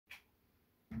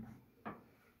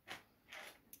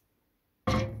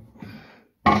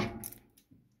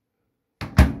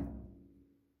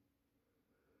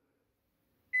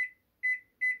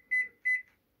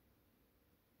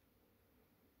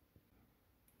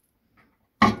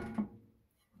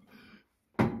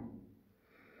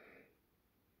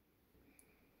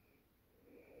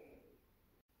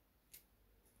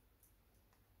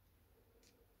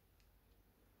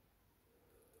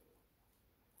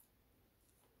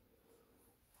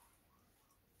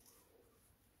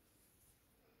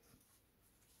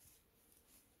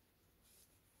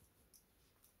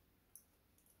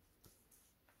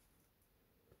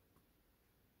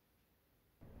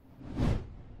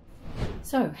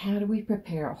So how do we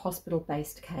prepare a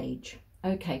hospital-based cage?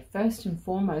 Okay, first and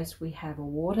foremost, we have a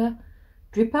water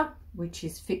dripper, which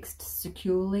is fixed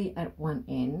securely at one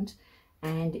end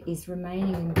and is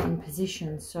remaining in one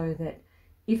position so that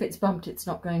if it's bumped, it's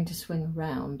not going to swing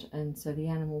around, and so the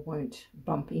animal won't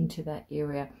bump into that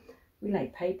area. We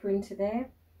lay paper into there,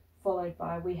 followed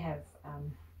by we have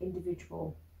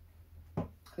individual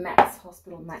mats,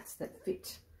 hospital mats that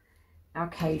fit our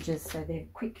cages, so they're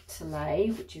quick to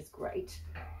lay, which is great.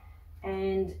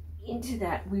 And into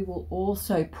that we will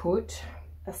also put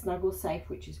a snuggle safe,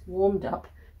 which is warmed up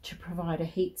to provide a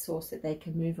heat source that they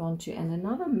can move on to, and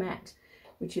another mat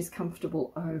which is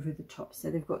comfortable over the top.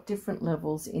 So they've got different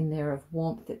levels in there of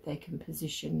warmth that they can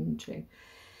position into.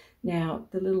 Now,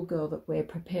 the little girl that we're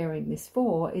preparing this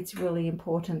for, it's really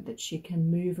important that she can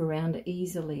move around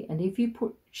easily. And if you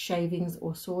put shavings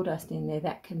or sawdust in there,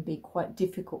 that can be quite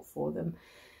difficult for them.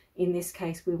 In this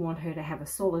case, we want her to have a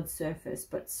solid surface,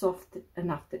 but soft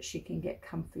enough that she can get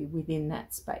comfy within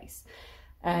that space.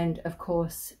 And of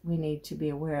course, we need to be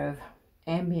aware of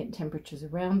ambient temperatures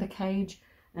around the cage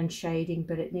and shading,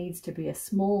 but it needs to be a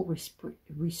small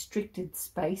restricted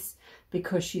space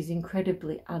because she's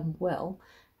incredibly unwell,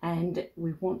 and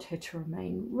we want her to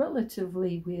remain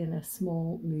relatively within a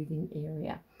small moving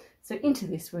area. So into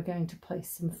this we're going to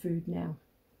place some food now.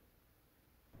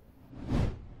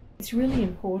 It's really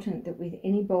important that with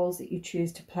any bowls that you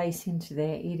choose to place into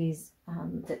there, it is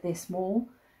that they're small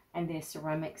and they're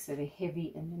ceramic, so they're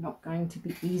heavy and they're not going to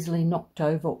be easily knocked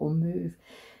over or move.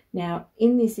 Now,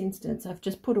 in this instance, I've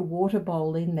just put a water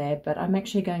bowl in there, but I'm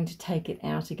actually going to take it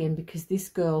out again because this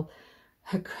girl,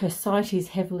 her sight is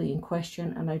heavily in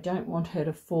question, and I don't want her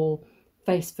to fall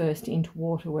face first into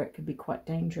water where it could be quite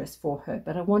dangerous for her.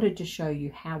 But I wanted to show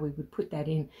you how we would put that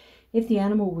in if the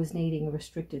animal was needing a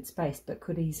restricted space but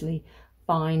could easily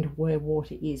find where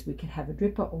water is. We could have a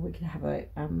dripper or we could have a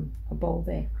bowl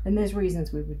there, and there's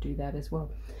reasons we would do that as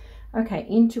well. Okay,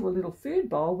 into a little food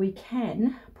bowl we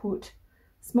can put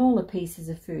smaller pieces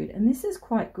of food, and this is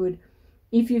quite good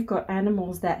if you've got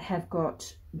animals that have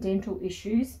got dental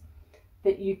issues,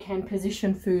 that you can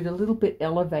position food a little bit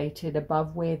elevated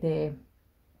above where they're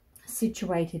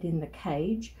situated in the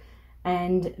cage,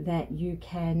 and that you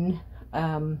can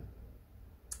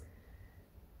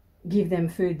give them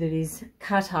food that is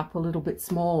cut up a little bit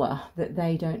smaller, that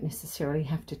they don't necessarily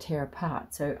have to tear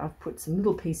apart. So I've put some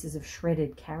little pieces of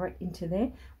shredded carrot into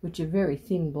there, which are very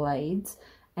thin blades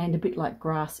and a bit like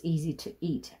grass, easy to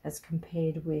eat, as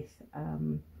compared with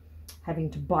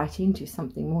having to bite into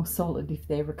something more solid if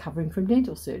they're recovering from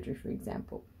dental surgery, for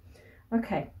example.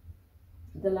 Okay,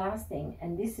 the last thing,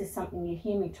 and this is something you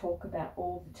hear me talk about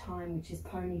all the time, which is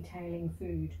ponytailing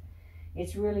food.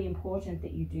 It's really important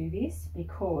that you do this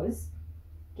because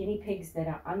guinea pigs that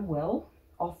are unwell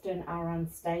often are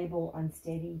unstable,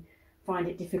 unsteady, find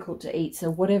it difficult to eat. So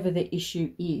whatever the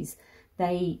issue is,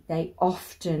 they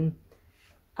often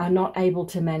are not able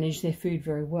to manage their food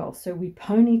very well. So we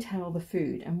ponytail the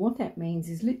food, and what that means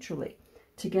is literally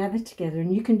to gather together,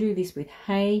 and you can do this with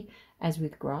hay as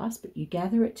with grass, but you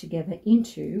gather it together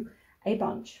into a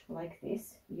bunch like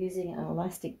this using an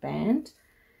elastic band.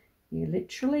 You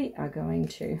literally are going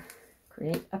to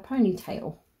create a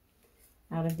ponytail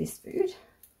out of this food,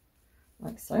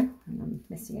 like so. And I'm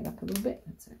messing it up a little bit,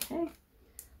 that's okay.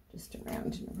 Just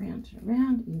around and around and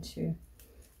around into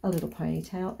a little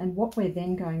ponytail. And what we're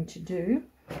then going to do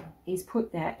is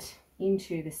put that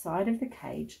into the side of the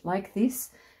cage like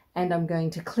this, and I'm going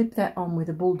to clip that on with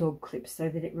a bulldog clip so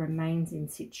that it remains in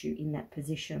situ in that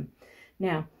position.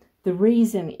 Now, the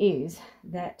reason is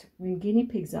that when guinea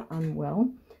pigs are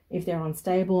unwell, if they're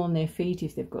unstable on their feet,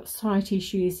 if they've got sight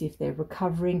issues, if they're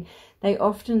recovering, they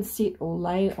often sit or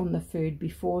lay on the food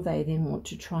before they then want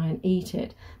to try and eat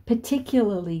it.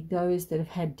 Particularly those that have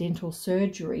had dental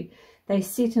surgery, they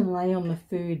sit and lay on the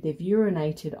food, they've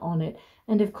urinated on it,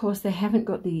 and of course they haven't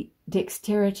got the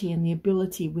dexterity and the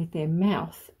ability with their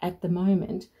mouth at the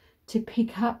moment to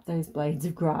pick up those blades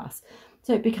of grass.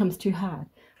 So it becomes too hard.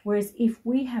 Whereas if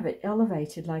we have it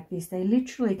elevated like this, they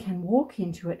literally can walk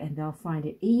into it and they'll find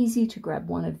it easy to grab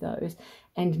one of those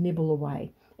and nibble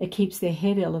away. It keeps their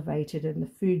head elevated and the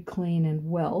food clean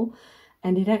and well,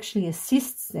 and it actually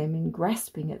assists them in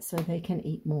grasping it so they can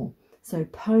eat more. So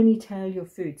ponytail your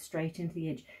food straight into the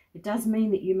edge. It does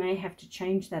mean that you may have to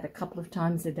change that a couple of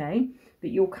times a day,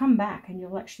 but you'll come back and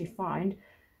you'll actually find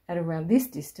at around this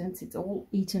distance, it's all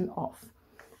eaten off.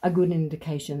 A good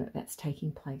indication that that's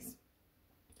taking place.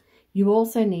 You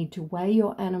also need to weigh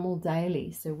your animal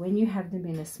daily. So when you have them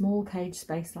in a small cage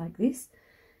space like this,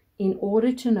 in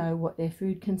order to know what their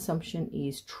food consumption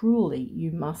is truly,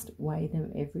 you must weigh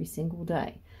them every single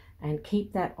day. and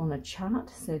keep that on a chart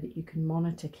so that you can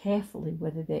monitor carefully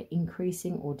whether they're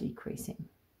increasing or decreasing.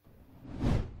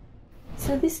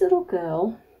 So this little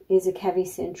girl is a Cavy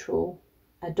Central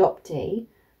adoptee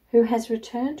who has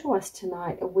returned to us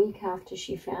tonight a week after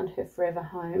she found her forever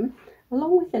home,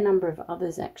 along with a number of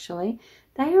others actually.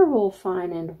 They are all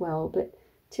fine and well, but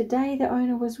today the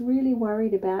owner was really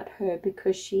worried about her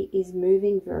because she is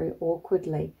moving very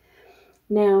awkwardly.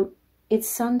 Now, it's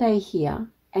Sunday here,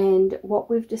 and what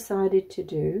we've decided to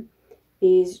do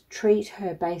is treat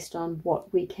her based on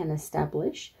what we can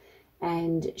establish.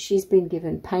 And she's been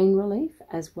given pain relief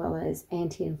as well as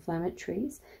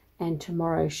anti-inflammatories, and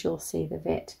tomorrow she'll see the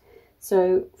vet.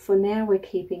 So for now we're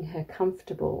keeping her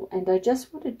comfortable, and I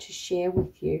just wanted to share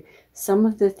with you some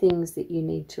of the things that you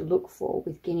need to look for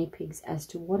with guinea pigs as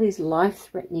to what is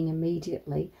life-threatening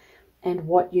immediately and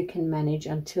what you can manage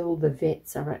until the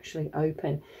vets are actually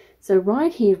open. So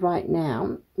right here, right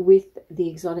now, with the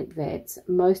exotic vets,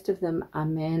 most of them are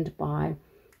manned by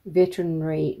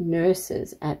veterinary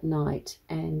nurses at night,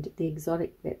 and the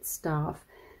exotic vet staff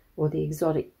or the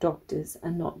exotic doctors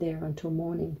are not there until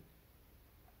morning.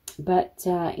 But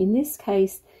in this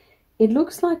case, it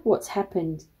looks like what's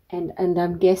happened, and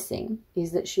I'm guessing,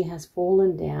 is that she has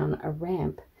fallen down a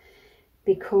ramp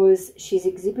because she's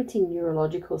exhibiting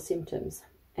neurological symptoms,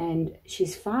 and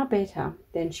she's far better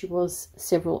than she was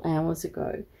several hours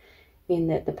ago in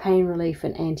that the pain relief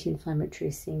and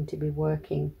anti-inflammatories seem to be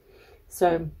working.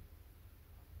 So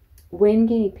when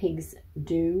guinea pigs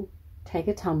do take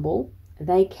a tumble,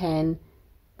 they can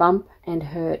bump and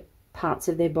hurt parts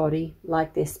of their body,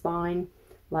 like their spine,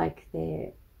 like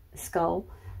their skull,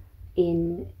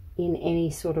 in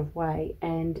any sort of way.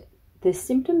 And the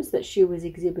symptoms that she was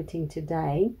exhibiting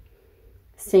today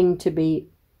seemed to be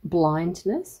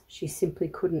blindness. She simply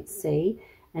couldn't see,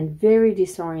 and very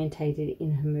disorientated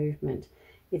in her movement.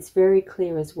 It's very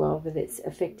clear as well that it's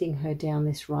affecting her down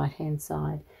this right hand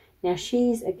side. Now,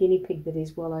 she's a guinea pig that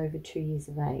is well over 2 years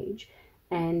of age,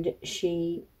 and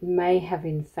she may have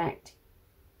in fact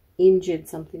injured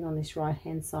something on this right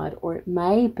hand side, or it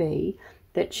may be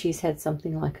that she's had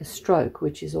something like a stroke,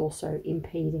 which is also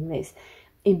impeding this.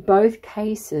 In both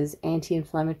cases,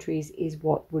 anti-inflammatories is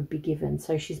what would be given.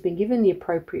 So she's been given the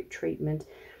appropriate treatment,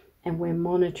 and we're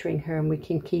monitoring her, and we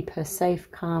can keep her safe,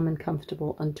 calm and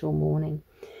comfortable until morning.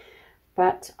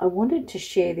 But I wanted to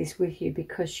share this with you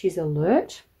because she's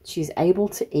alert, she's able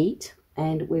to eat,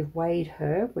 and we've weighed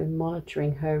her. We're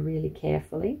monitoring her really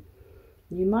carefully.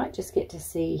 You might just get to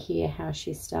see here how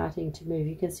she's starting to move.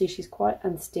 You can see she's quite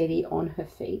unsteady on her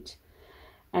feet,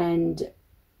 and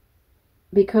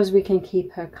because we can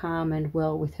keep her calm and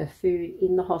well with her food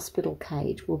in the hospital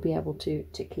cage, we'll be able to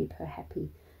keep her happy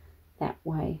that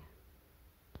way.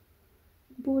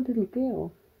 Poor little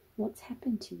girl, what's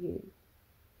happened to you?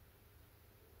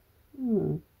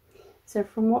 So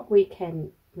from what we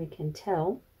can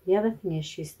tell, the other thing is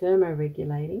she's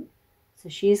thermoregulating. So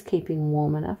she is keeping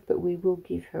warm enough, but we will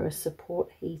give her a support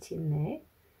heat in there.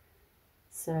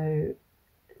 So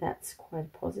that's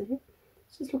quite positive.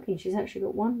 She's looking, she's actually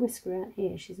got one whisker out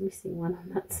here. She's missing one on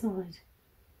that side.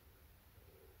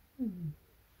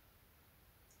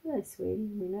 Hello, sweetie.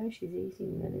 We know she's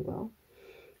eating really well.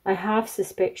 I half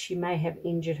suspect she may have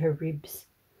injured her ribs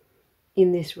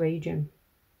in this region.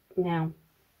 Now,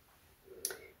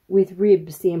 with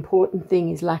ribs, the important thing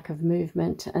is lack of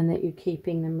movement, and that you're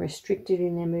keeping them restricted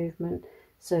in their movement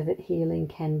so that healing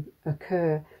can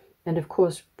occur. And of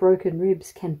course, broken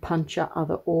ribs can puncture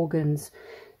other organs.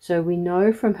 So we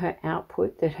know from her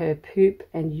output that her poop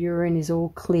and urine is all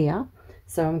clear.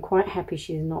 So I'm quite happy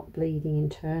she's not bleeding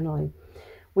internally.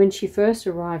 When she first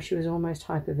arrived, she was almost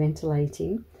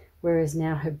hyperventilating, whereas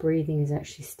now her breathing is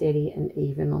actually steady and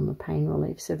even on the pain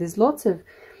relief. So there's lots of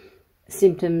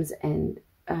symptoms and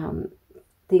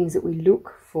things that we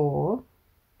look for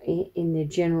in their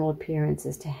general appearance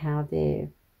as to how they're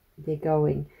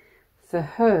going. For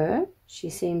her, she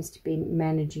seems to be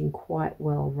managing quite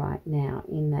well right now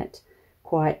in that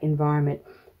quiet environment.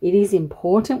 It is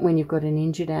important when you've got an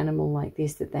injured animal like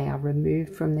this that they are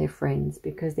removed from their friends,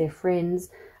 because their friends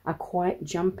are quite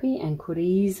jumpy and could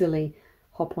easily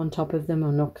hop on top of them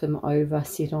or knock them over,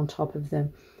 sit on top of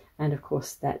them. And of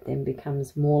course that then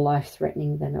becomes more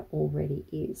life-threatening than it already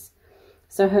is.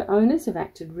 So her owners have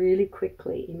acted really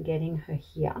quickly in getting her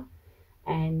here.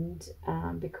 And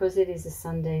because it is a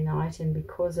Sunday night, and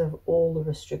because of all the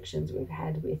restrictions we've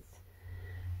had with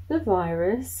the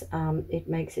virus, it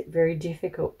makes it very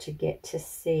difficult to get to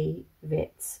see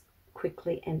vets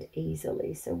quickly and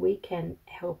easily. So we can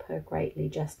help her greatly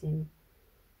just in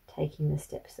taking the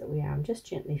steps that we are. I'm just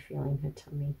gently feeling her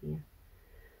tummy here.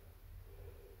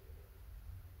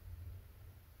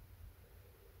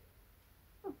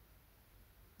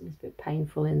 It's a bit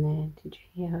painful in there. Did you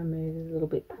hear her move? It's a little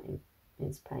bit pain.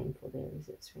 It's painful there, is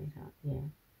it, sweetheart? Yeah.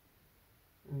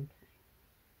 Okay.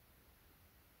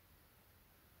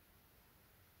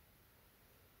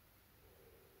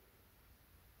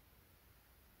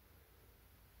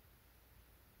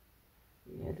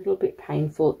 Yeah, a little bit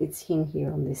painful. It's in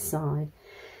here on this side.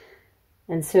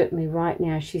 And certainly right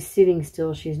now she's sitting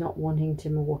still. She's not wanting to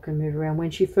walk and move around.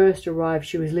 When she first arrived,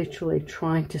 she was literally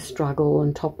trying to struggle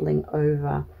and toppling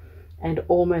over and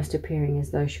almost appearing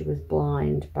as though she was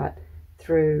blind. But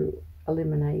through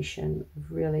elimination,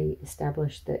 we've really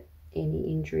established that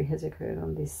any injury has occurred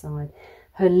on this side.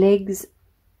 Her legs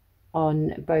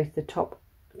on both the top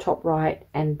right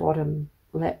and bottom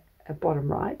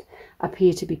right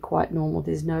appear to be quite normal.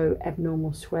 There's no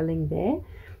abnormal swelling there,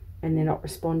 and they're not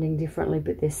responding differently,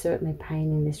 but there's certainly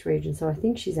pain in this region. So I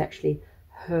think she's actually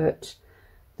hurt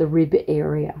the rib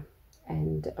area,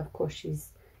 and of course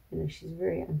she's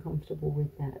very uncomfortable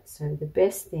with that. So the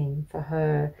best thing for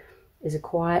her is a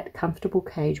quiet, comfortable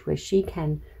cage where she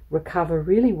can recover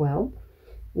really well.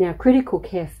 Now, critical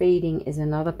care feeding is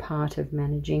another part of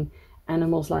managing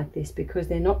animals like this, because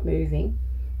they're not moving,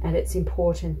 and it's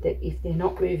important that if they're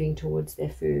not moving towards their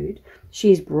food,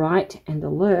 she's bright and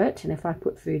alert, and if I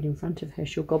put food in front of her,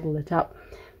 she'll gobble it up,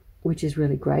 which is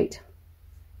really great.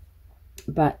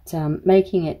 But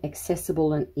making it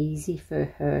accessible and easy for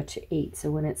her to eat. So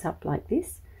when it's up like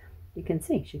this, you can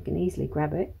see she can easily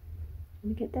grab it. Let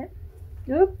me get that.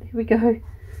 Oh, here we go.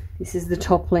 This is the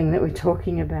toppling that we're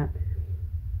talking about.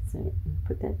 So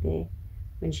put that there.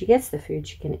 When she gets the food,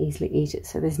 she can easily eat it.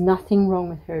 So there's nothing wrong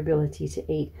with her ability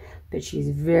to eat, but she's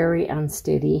very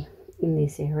unsteady in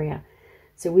this area.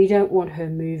 So we don't want her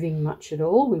moving much at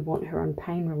all. We want her on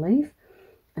pain relief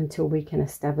until we can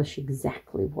establish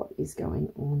exactly what is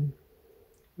going on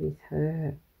with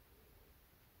her.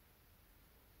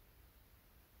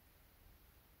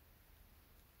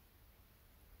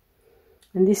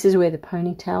 And this is where the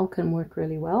ponytail can work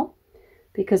really well,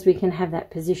 because we can have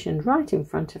that positioned right in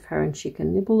front of her and she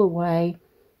can nibble away,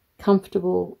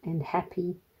 comfortable and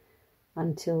happy,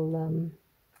 until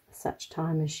such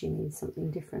time as she needs something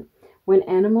different. When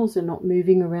animals are not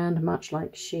moving around much,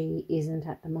 like she isn't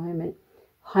at the moment,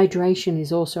 hydration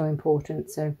is also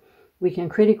important. So we can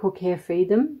critical care feed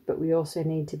them, but we also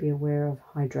need to be aware of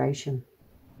hydration.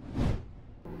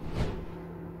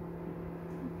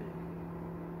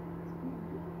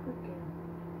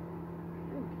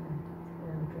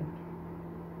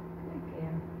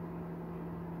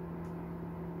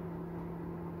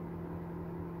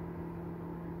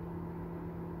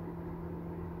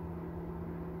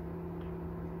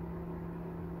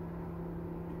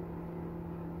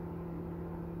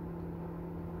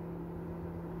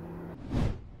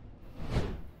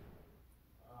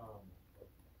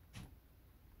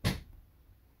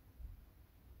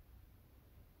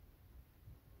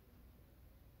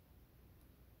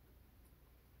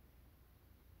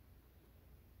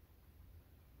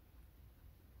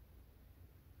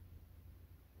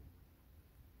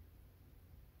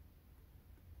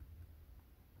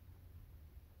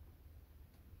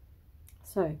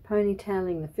 So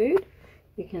ponytailing the food,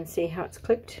 you can see how it's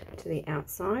clipped to the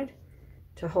outside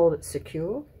to hold it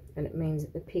secure, and it means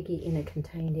that the piggy in a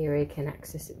contained area can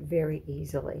access it very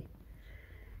easily.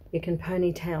 You can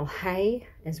ponytail hay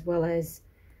as well as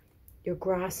your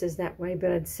grasses that way,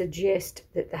 but I'd suggest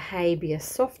that the hay be a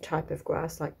soft type of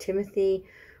grass like Timothy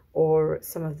or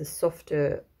some of the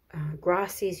softer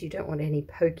grasses. You don't want any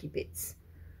pokey bits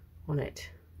on it.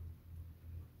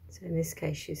 So in this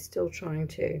case, she's still trying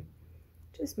to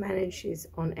just manage. She's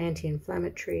on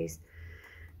anti-inflammatories,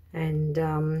 and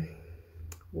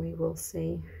we will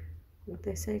see what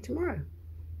they say tomorrow.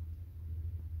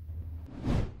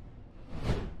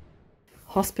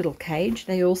 Hospital cage,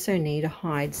 they also need a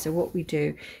hide, so what we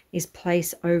do is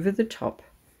place over the top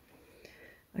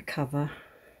a cover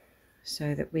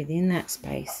so that within that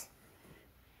space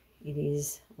it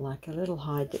is like a little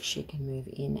hide that she can move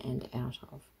in and out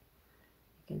of.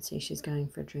 You can see she's going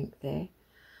for a drink there.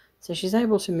 So she's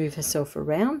able to move herself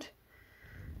around,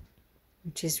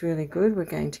 which is really good. We're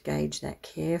going to gauge that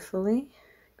carefully.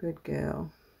 Good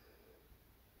girl.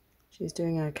 She's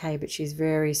doing okay, but she's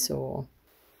very sore.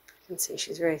 You can see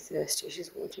she's very thirsty.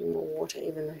 She's wanting more water,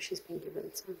 even though she's been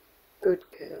given some. Good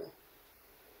girl.